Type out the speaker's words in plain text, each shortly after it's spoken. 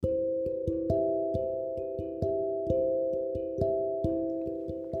I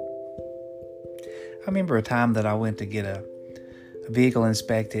remember a time that I went to get a vehicle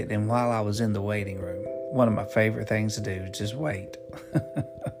inspected, and while I was in the waiting room, one of my favorite things to do is just wait.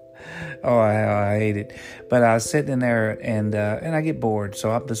 Oh, I hate it. But I was sitting in there, and I get bored,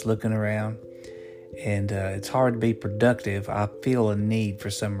 so I'm just looking around, and it's hard to be productive. I feel a need for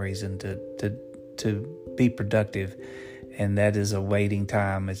some reason to be productive, and that is a waiting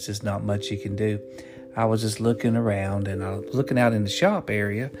time. It's just not much you can do. I was just looking around, and I was looking out in the shop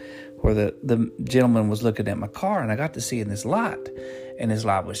area where the gentleman was looking at my car, and I got to see in this light, and this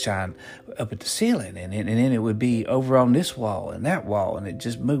light was shining up at the ceiling, and then it would be over on this wall and that wall, and it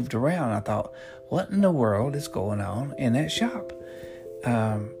just moved around. I thought, what in the world is going on in that shop?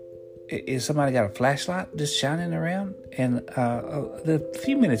 Is somebody got a flashlight just shining around? And a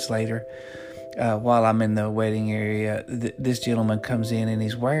few minutes later, while I'm in the waiting area, this gentleman comes in, and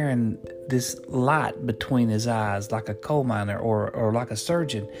he's wearing this light between his eyes like a coal miner or like a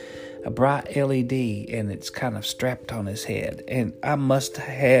surgeon, a bright LED, and it's kind of strapped on his head. And I must have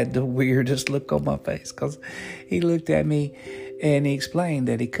had the weirdest look on my face, because he looked at me and he explained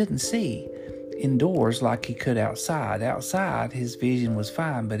that he couldn't see indoors like he could outside. Outside, his vision was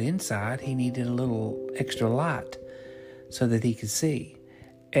fine, but inside, he needed a little extra light so that he could see.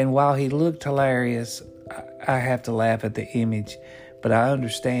 And while he looked hilarious, I have to laugh at the image, but I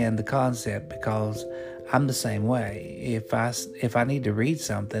understand the concept, because I'm the same way. If I need to read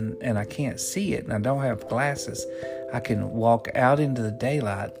something and I can't see it and I don't have glasses, I can walk out into the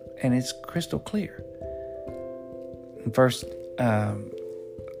daylight and it's crystal clear. The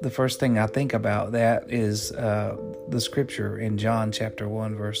first thing I think about that is the scripture in John chapter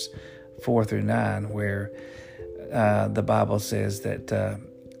 1, verse 4 through 9, where the Bible says that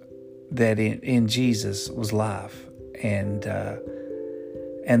in Jesus was life, and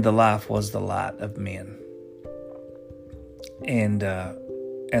the life was the light of men. And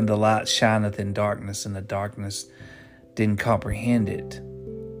the light shineth in darkness, and the darkness didn't comprehend it.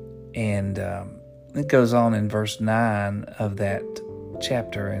 And it goes on in verse 9 of that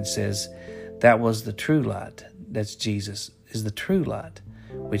chapter and says, that was the true light. That's Jesus, is the true light,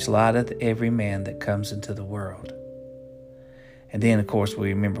 which lighteth every man that comes into the world. And then, of course, we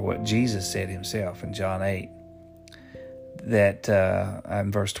remember what Jesus said himself in John 8, that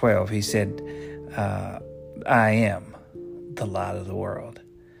in verse 12, he said, I am the light of the world,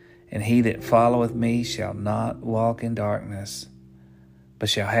 and he that followeth me shall not walk in darkness, but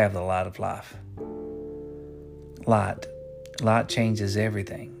shall have the light of life. Light changes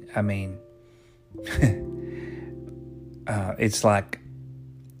everything. I mean, it's like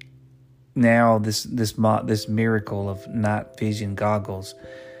now this miracle of night vision goggles.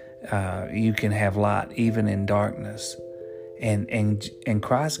 You can have light even in darkness, and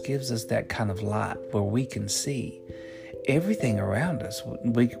Christ gives us that kind of light where we can see everything around us.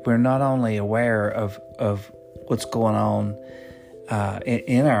 We're not only aware of what's going on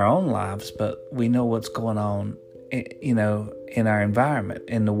in our own lives, but we know what's going on, in our environment,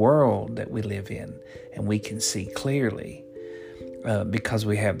 in the world that we live in, and we can see clearly because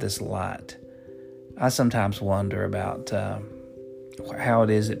we have this light. I sometimes wonder about how it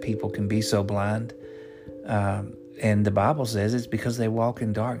is that people can be so blind, and the Bible says it's because they walk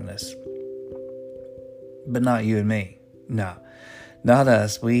in darkness. But not you and me. No, not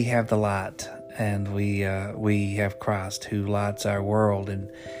us. We have the light, and we have Christ who lights our world,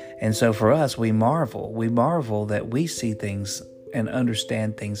 and so for us, we marvel that we see things and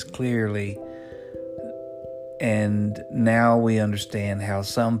understand things clearly. And now we understand how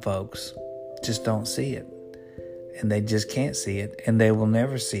some folks just don't see it, and they just can't see it, and they will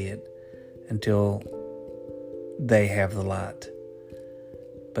never see it until they have the light.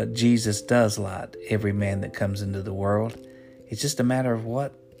 But Jesus does light every man that comes into the world. It's just a matter of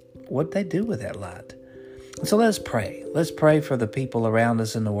what they do with that light. So let's pray. Let's pray for the people around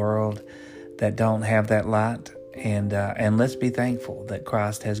us in the world that don't have that light, and let's be thankful that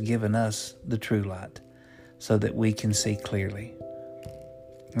Christ has given us the true light so that we can see clearly.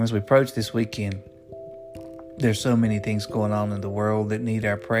 As we approach this weekend, there's so many things going on in the world that need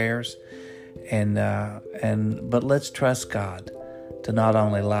our prayers, but let's trust God to not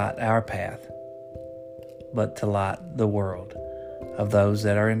only light our path, but to light the world of those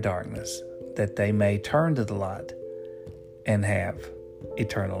that are in darkness, that they may turn to the light and have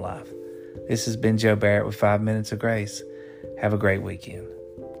eternal life. This has been Joe Barrett with 5 Minutes of Grace. Have a great weekend.